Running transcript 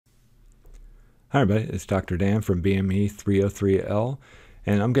Hi everybody, it's Dr. Dan from BME 303L,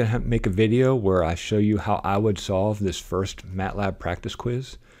 and I'm going to make a video where I show you how I would solve this first MATLAB practice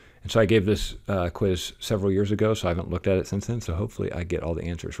quiz. And so I gave this quiz several years ago, so I haven't looked at it since then, so hopefully I get all the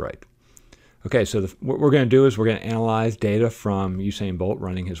answers right. Okay, so what we're going to do is we're going to analyze data from Usain Bolt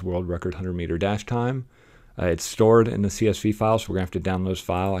running his world record 100-meter dash time. It's stored in the CSV file, so we're going to have to download this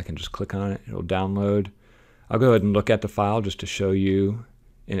file. I can just click on it, it'll download. I'll go ahead and look at the file just to show you.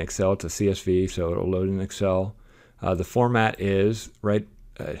 In Excel, it's a CSV, so it'll load in Excel. The format is, it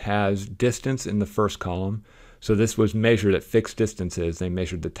has distance in the first column. So this was measured at fixed distances. They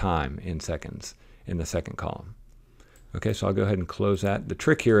measured the time in seconds in the second column. Okay, so I'll go ahead and close that. The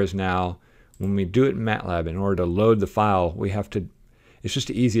trick here is now, when we do it in MATLAB, in order to load the file, we have to, it's just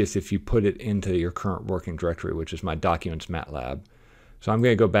the easiest if you put it into your current working directory, which is my documents MATLAB. So I'm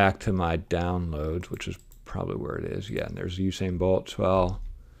going to go back to my downloads, which is probably where it is. Yeah, and there's Usain Bolt. So I'll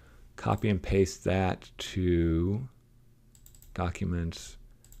copy and paste that to Documents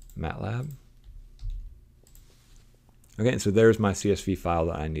MATLAB. Okay, and so there's my CSV file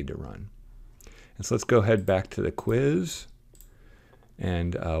that I need to run. And so let's go ahead back to the quiz,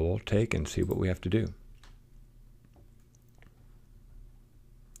 and we'll take and see what we have to do.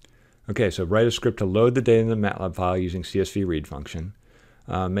 Okay, so write a script to load the data in the MATLAB file using CSV read function.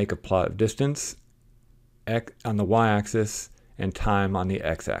 Make a plot of distance on the y-axis and time on the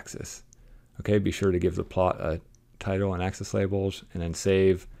x-axis. Okay, be sure to give the plot a title and axis labels, and then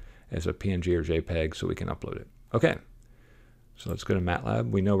save as a PNG or JPEG so we can upload it. Okay, so let's go to MATLAB.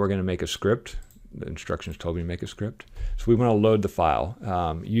 We know we're going to make a script. The instructions told me to make a script. So we want to load the file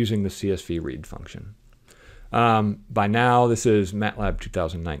using the CSV read function. By now, this is MATLAB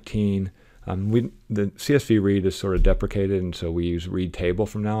 2019. The CSV read is sort of deprecated, and so we use read table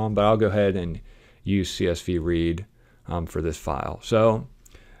from now on, but I'll go ahead and use CSV read for this file. So,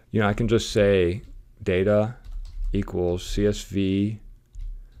 I can just say data equals CSV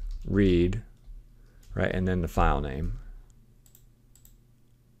read, right, and then the file name.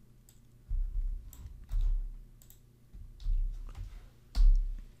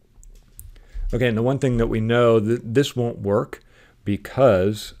 Okay, and the one thing that we know, that this won't work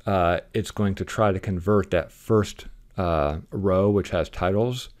because it's going to try to convert that first row, which has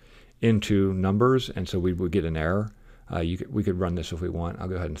titles, into numbers, and so we would get an error. We could run this if we want. I'll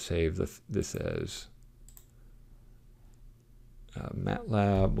go ahead and save this as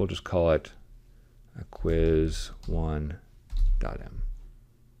MATLAB. We'll just call it quiz1.m.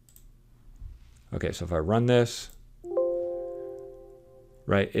 Okay, so if I run this,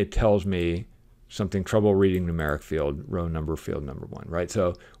 right, it tells me something trouble reading numeric field, row number field number 1, right?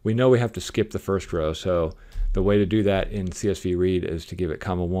 So we know we have to skip the first row. So the way to do that in CSV read is to give it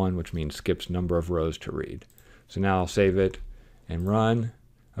 (1), which means skips number of rows to read. So now I'll save it and run.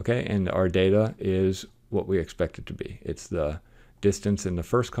 Okay, and our data is what we expect it to be. It's the distance in the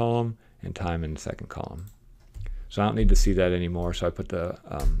first column and time in the second column. So I don't need to see that anymore. So I put the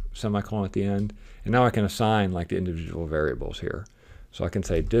semicolon at the end, and now I can assign like the individual variables here. So I can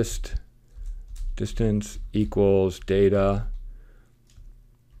say distance equals data,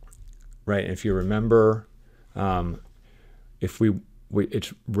 right? And if you remember, if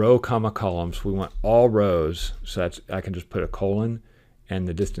it's row comma columns, we want all rows, so I can just put a colon, and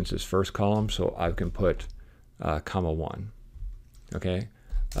the distance is first column, so I can put (1). Okay,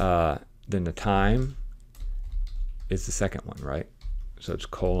 then the time is the second one, right? So it's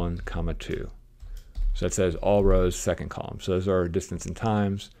 (2). So it says all rows, second column. So those are our distance and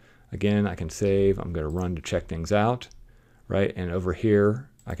times. Again, I can save. I'm going to run to check things out, right? And over here,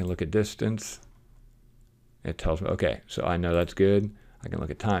 I can look at distance. It tells me, okay, so I know that's good. I can look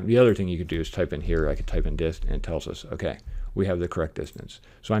at time. The other thing you could do is type in here. I could type in dist, and it tells us, okay, we have the correct distance.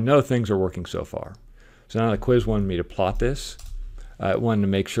 So I know things are working so far. So now the quiz wanted me to plot this. It wanted to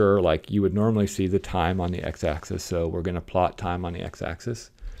make sure, like you would normally see the time on the x-axis. So we're going to plot time on the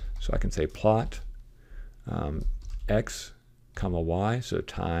x-axis. So I can say plot x, y, so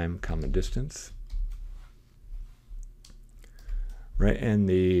time, distance. Right, and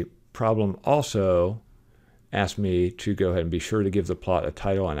the problem also asked me to go ahead and be sure to give the plot a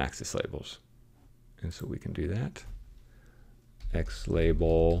title and axis labels. And so we can do that. X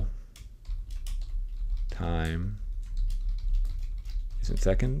label time is in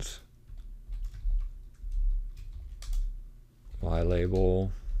seconds. Y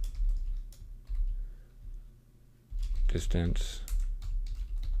label distance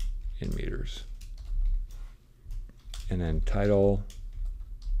in meters. And then title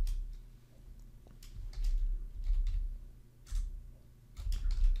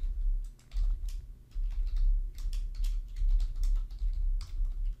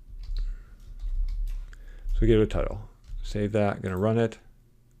we give it a title. Save that, gonna run it.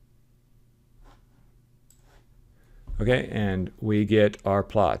 Okay, and we get our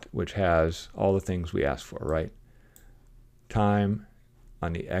plot, which has all the things we asked for, right? Time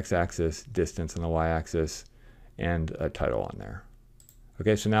on the x-axis, distance on the y-axis, and a title on there.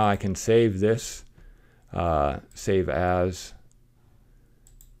 Okay, so now I can save this, save as,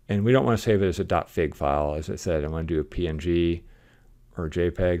 and we don't want to save it as a .fig file. As I said, I want to do a PNG or a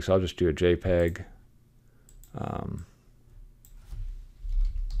JPEG, so I'll just do a JPEG.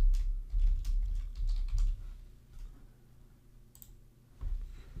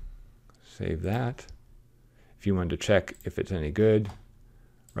 Save that. If you wanted to check if it's any good,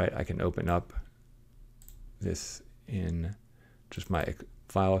 right, I can open up this in just my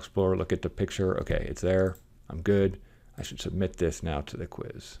file explorer, look at the picture. Okay, it's there. I'm good. I should submit this now to the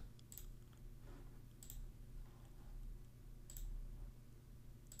quiz.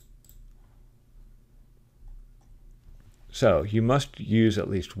 So you must use at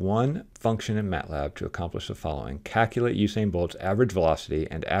least one function in MATLAB to accomplish the following. Calculate Usain Bolt's average velocity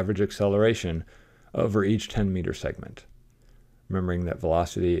and average acceleration over each 10-meter segment. Remembering that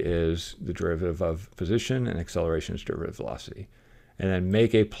velocity is the derivative of position and acceleration is derivative velocity. And then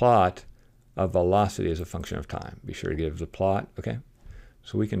make a plot of velocity as a function of time. Be sure to give the plot, okay?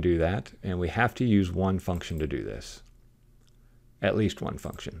 So we can do that, and we have to use one function to do this. At least one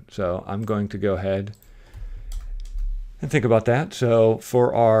function. So I'm going to go ahead and think about that. So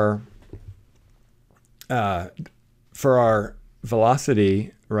for our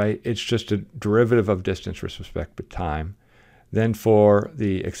velocity, right, it's just a derivative of distance with respect to time. Then for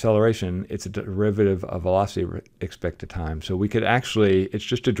the acceleration, it's a derivative of velocity with respect to time. So we could actually, it's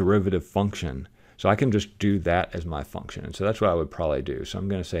just a derivative function. So I can just do that as my function. And so that's what I would probably do. So I'm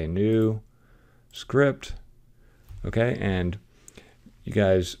going to say new script, okay, and you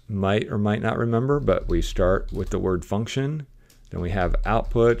guys might or might not remember, but we start with the word function. Then we have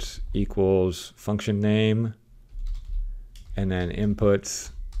outputs equals function name, and then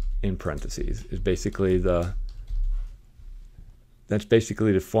inputs in parentheses is basically that's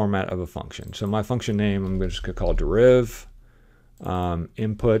basically the format of a function. So my function name, I'm just going to call deriv.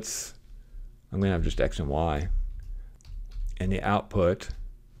 Inputs, I'm going to have just x and y. And the output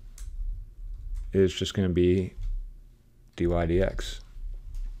is just going to be dy dx.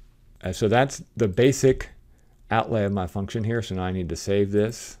 So that's the basic outlay of my function here. So now I need to save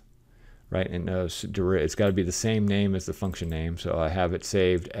this, right? And it's got to be the same name as the function name. So I have it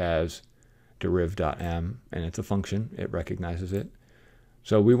saved as deriv.m, and it's a function. It recognizes it.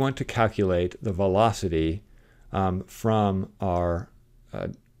 So we want to calculate the velocity from our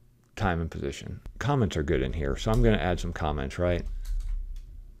time and position. Comments are good in here, so I'm going to add some comments, right?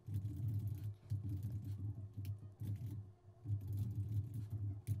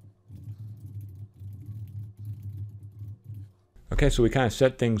 Okay, so we kind of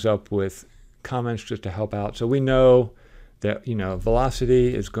set things up with comments just to help out. So we know that,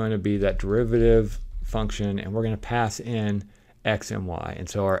 velocity is going to be that derivative function, and we're going to pass in x and y. And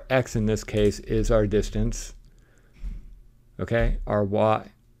so our x in this case is our distance. Okay, our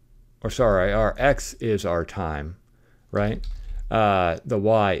x is our time, right? The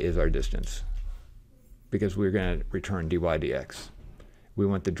y is our distance because we're going to return dy dx. We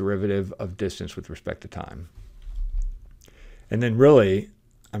want the derivative of distance with respect to time. And then really,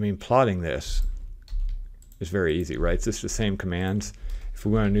 plotting this is very easy, right? It's just the same commands. If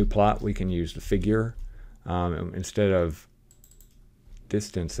we want a new plot, we can use the figure. Instead of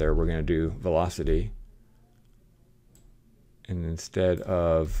distance there, we're going to do velocity. And instead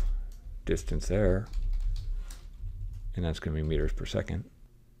of distance there, and that's going to be meters per second.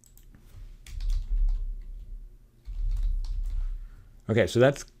 Okay, so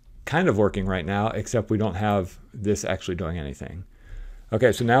that's kind of working right now, except we don't have this actually doing anything.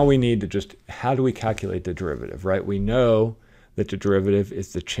 Okay, so now we need to just, how do we calculate the derivative, right? We know that the derivative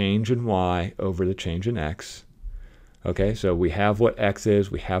is the change in y over the change in x. Okay, so we have what x is,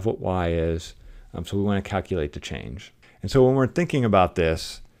 we have what y is, so we want to calculate the change. And so when we're thinking about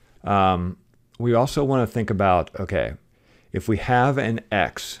this, we also want to think about, okay, if we have an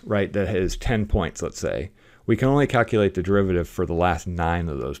x, right, that has 10 points, let's say, we can only calculate the derivative for the last 9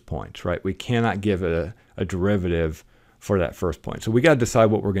 of those points, right? We cannot give it a derivative for that first point. So we got to decide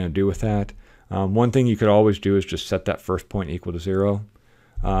what we're going to do with that. One thing you could always do is just set that first point equal to 0.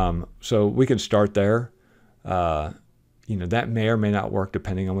 So we can start there. That may or may not work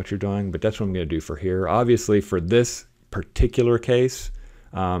depending on what you're doing, but that's what I'm going to do for here. Obviously, for this particular case,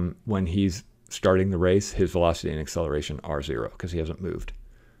 when he's starting the race, his velocity and acceleration are 0 because he hasn't moved.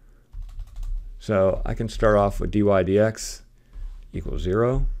 So I can start off with dy dx equals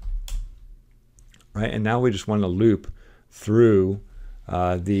 0. right? And now we just want to loop through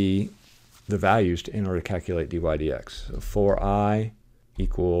the values in order to calculate dy dx. So for I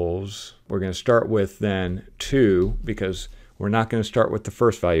equals, we're going to start with then 2, because we're not going to start with the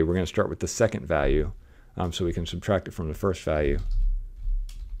first value. We're going to start with the second value, so we can subtract it from the first value.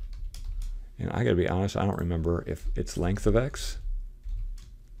 And I got to be honest, I don't remember if it's length of x.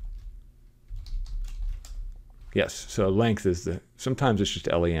 Yes, so length is sometimes it's just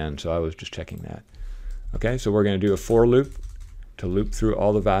len, so I was just checking that. Okay, so we're going to do a for loop to loop through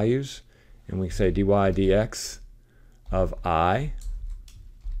all the values, and we say dy dx of I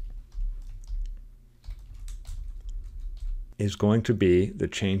is going to be the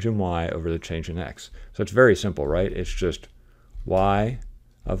change in y over the change in x. So it's very simple, right? It's just y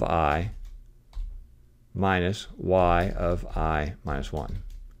of I minus y of I minus 1.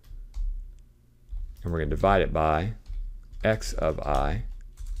 And we're going to divide it by x of I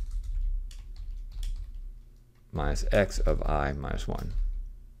minus x of I minus 1.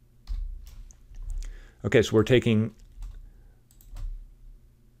 Okay, so we're taking,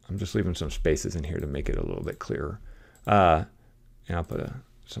 I'm just leaving some spaces in here to make it a little bit clearer. And I'll put a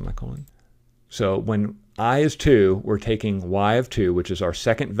semicolon. So when I is 2, we're taking y of 2, which is our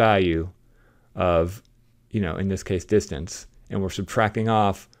second value of, in this case, distance, and we're subtracting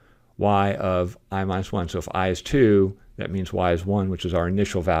off y of I minus 1. So if I is 2, that means y is 1, which is our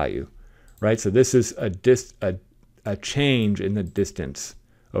initial value, right? So this is a change in the distance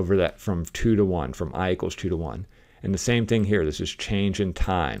over that from 2 to 1, from I equals 2 to 1. And the same thing here, this is change in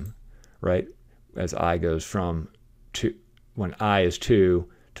time, right? As I goes from when I is 2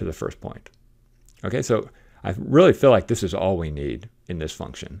 to the first point. Okay, so I really feel like this is all we need in this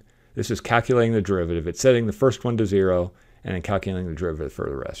function. This is calculating the derivative. It's setting the first one to 0 and then calculating the derivative for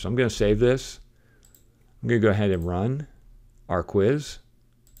the rest. So I'm going to save this. I'm going to go ahead and run our quiz.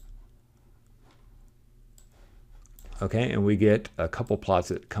 Okay, and we get a couple plots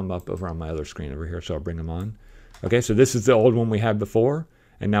that come up over on my other screen over here, so I'll bring them on. Okay, so this is the old one we had before,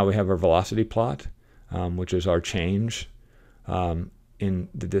 and now we have our velocity plot, which is our change in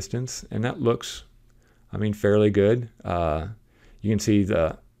the distance, and that looks, fairly good. You can see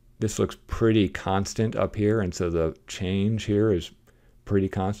this looks pretty constant up here, and so the change here is pretty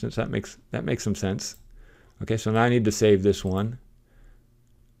constant, so that makes some sense. Okay, so now I need to save this one.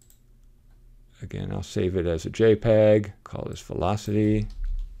 Again, I'll save it as a JPEG, call this velocity,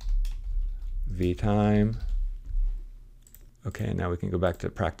 vtime. Okay, and now we can go back to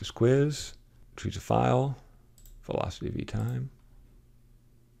practice quiz, choose a file, velocity vtime.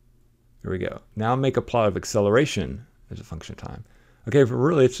 There we go. Now make a plot of acceleration as a function of time. Okay, but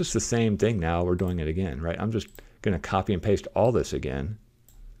really it's just the same thing now. We're doing it again, right? I'm just going to copy and paste all this again.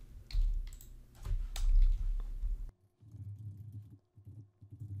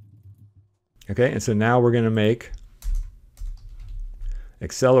 Okay, and so now we're going to make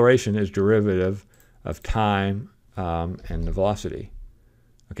acceleration as derivative of time and the velocity.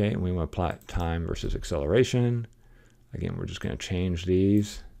 Okay, and we want to plot time versus acceleration. Again, we're just going to change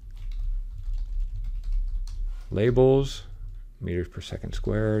these labels, meters per second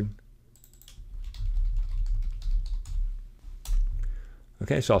squared.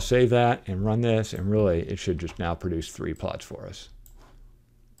 Okay, so I'll save that and run this, and really it should just now produce 3 plots for us.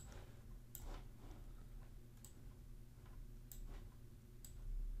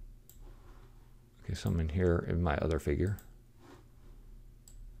 Okay, some in here in my other figure.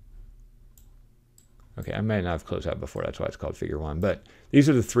 Okay, I may not have closed out before, that's why it's called figure 1. But these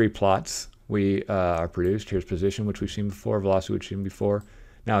are the 3 plots we are produced. Here's position, which we've seen before, velocity, which we've seen before.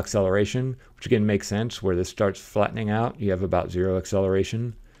 Now acceleration, which again makes sense, where this starts flattening out. You have about 0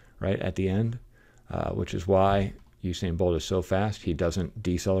 acceleration, right, at the end, which is why Usain Bolt is so fast. He doesn't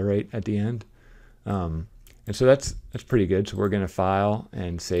decelerate at the end. And so that's pretty good. So we're going to file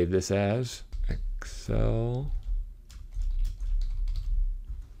and save this as Excel.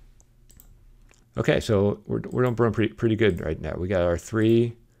 Okay, so we're doing pretty good right now. We got our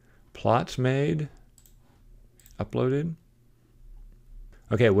 3 plots made, uploaded.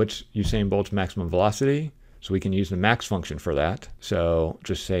 Okay, what's Usain Bolt's maximum velocity? So we can use the max function for that. So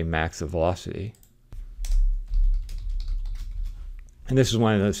just say max the velocity. And this is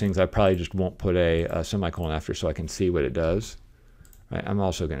one of those things I probably just won't put a semicolon after so I can see what it does. Right, I'm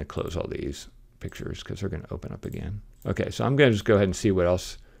also going to close all these pictures because they're going to open up again. Okay, so I'm going to just go ahead and see what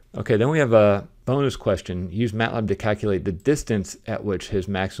else. Okay, then we have a bonus question. Use MATLAB to calculate the distance at which his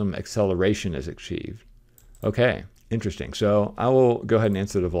maximum acceleration is achieved. Okay, interesting. So I will go ahead and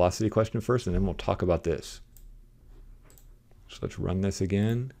answer the velocity question first, and then we'll talk about this. So let's run this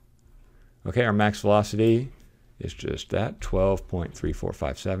again. Okay, our max velocity is just that,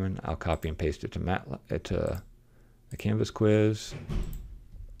 12.3457. I'll copy and paste it to MATLAB, to the Canvas quiz.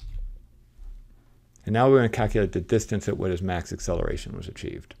 And now we're going to calculate the distance at which max acceleration was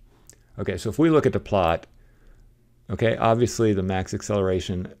achieved. Okay, so if we look at the plot, okay, obviously the max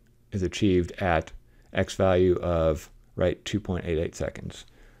acceleration is achieved at x value of, right, 2.88 seconds.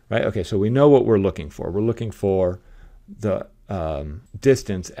 Right, okay, so we know what we're looking for. We're looking for the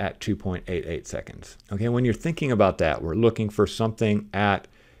distance at 2.88 seconds. Okay, when you're thinking about that, we're looking for something at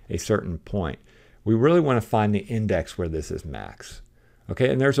a certain point. We really want to find the index where this is max. Okay,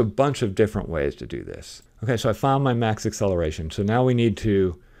 and there's a bunch of different ways to do this. Okay, so I found my max acceleration. So now we need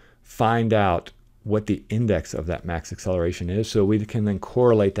to find out what the index of that max acceleration is so we can then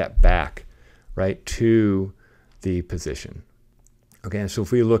correlate that back, right, to the position. Okay, so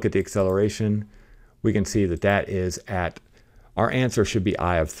if we look at the acceleration, we can see that that is at, our answer should be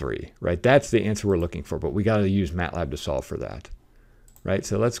I of 3, right? That's the answer we're looking for, but we got to use MATLAB to solve for that, right?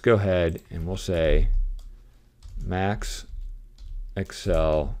 So let's go ahead and we'll say max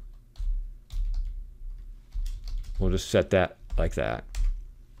accel. We'll just set that like that.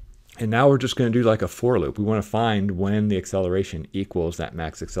 And now we're just going to do like a for loop. We want to find when the acceleration equals that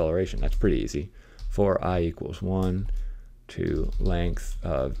max acceleration. That's pretty easy. For I equals 1 to length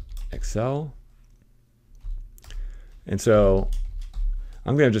of accel. And so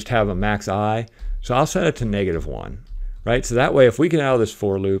I'm going to just have a max I. So I'll set it to -1, right? So that way, if we get out of this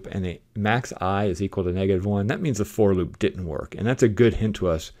for loop and the max I is equal to -1, that means the for loop didn't work. And that's a good hint to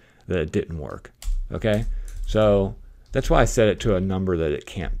us that it didn't work, okay? So that's why I set it to a number that it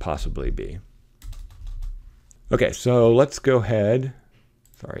can't possibly be. Okay, so let's go ahead.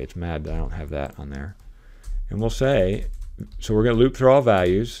 Sorry, it's mad that I don't have that on there. And we'll say, so we're going to loop through all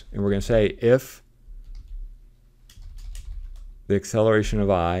values, and we're going to say if the acceleration of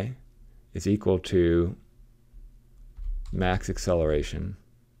I is equal to max acceleration.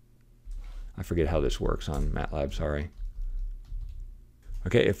 I forget how this works on MATLAB, sorry.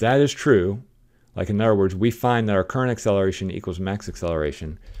 Okay, if that is true, like in other words, we find that our current acceleration equals max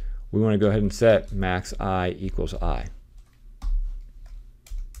acceleration, we want to go ahead and set max I equals I.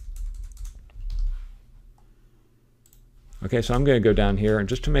 Okay, so I'm going to go down here, and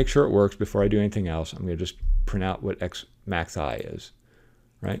just to make sure it works before I do anything else, I'm going to just print out what max I is,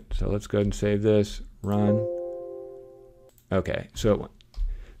 right? So let's go ahead and save this, run. Okay, so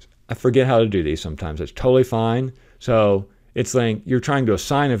I forget how to do these sometimes. It's totally fine. So it's like you're trying to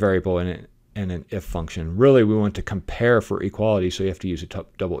assign a variable in an if function. Really, we want to compare for equality, so you have to use a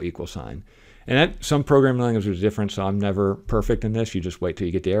double equal sign. And that, some programming languages are different, so I'm never perfect in this. You just wait till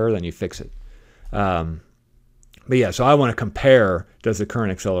you get the error, then you fix it. But yeah, so I want to compare, does the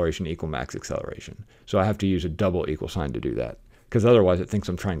current acceleration equal max acceleration? So I have to use a double equal sign to do that, because otherwise it thinks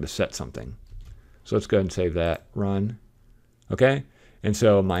I'm trying to set something. So let's go ahead and save that, run. Okay, and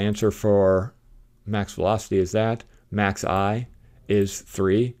so my answer for max velocity is that. Max I is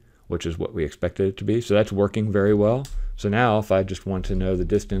 3, which is what we expected it to be. So that's working very well. So now if I just want to know the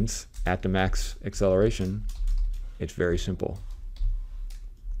distance at the max acceleration, it's very simple.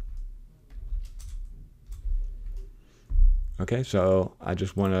 Okay, so I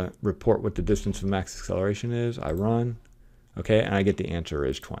just want to report what the distance of max acceleration is. I run, okay, and I get the answer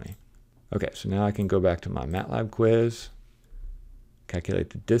is 20. Okay, so now I can go back to my MATLAB quiz,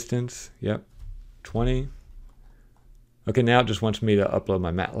 calculate the distance, yep, 20. Okay, now it just wants me to upload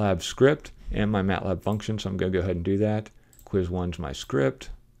my MATLAB script and my MATLAB function, so I'm going to go ahead and do that. Quiz 1's my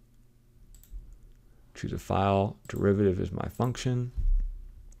script. Choose a file, derivative is my function.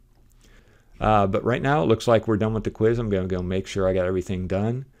 But right now it looks like we're done with the quiz. I'm going to go make sure I got everything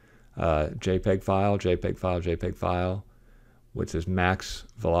done. JPEG file, JPEG file, JPEG file. What says max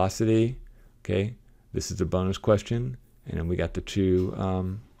velocity? Okay, this is the bonus question. And then we got the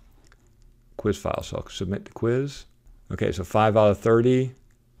 2 quiz files. So I'll submit the quiz. Okay, so 5 out of 30.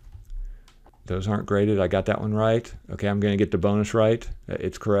 Those aren't graded. I got that one right. Okay, I'm going to get the bonus right.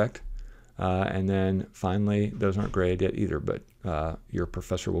 It's correct. And then finally, those aren't graded yet either, but your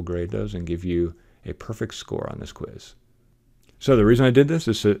professor will grade those and give you a perfect score on this quiz. So the reason I did this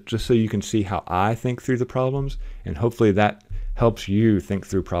is just so you can see how I think through the problems, and hopefully that helps you think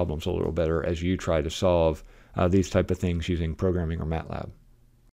through problems a little better as you try to solve these type of things using programming or MATLAB.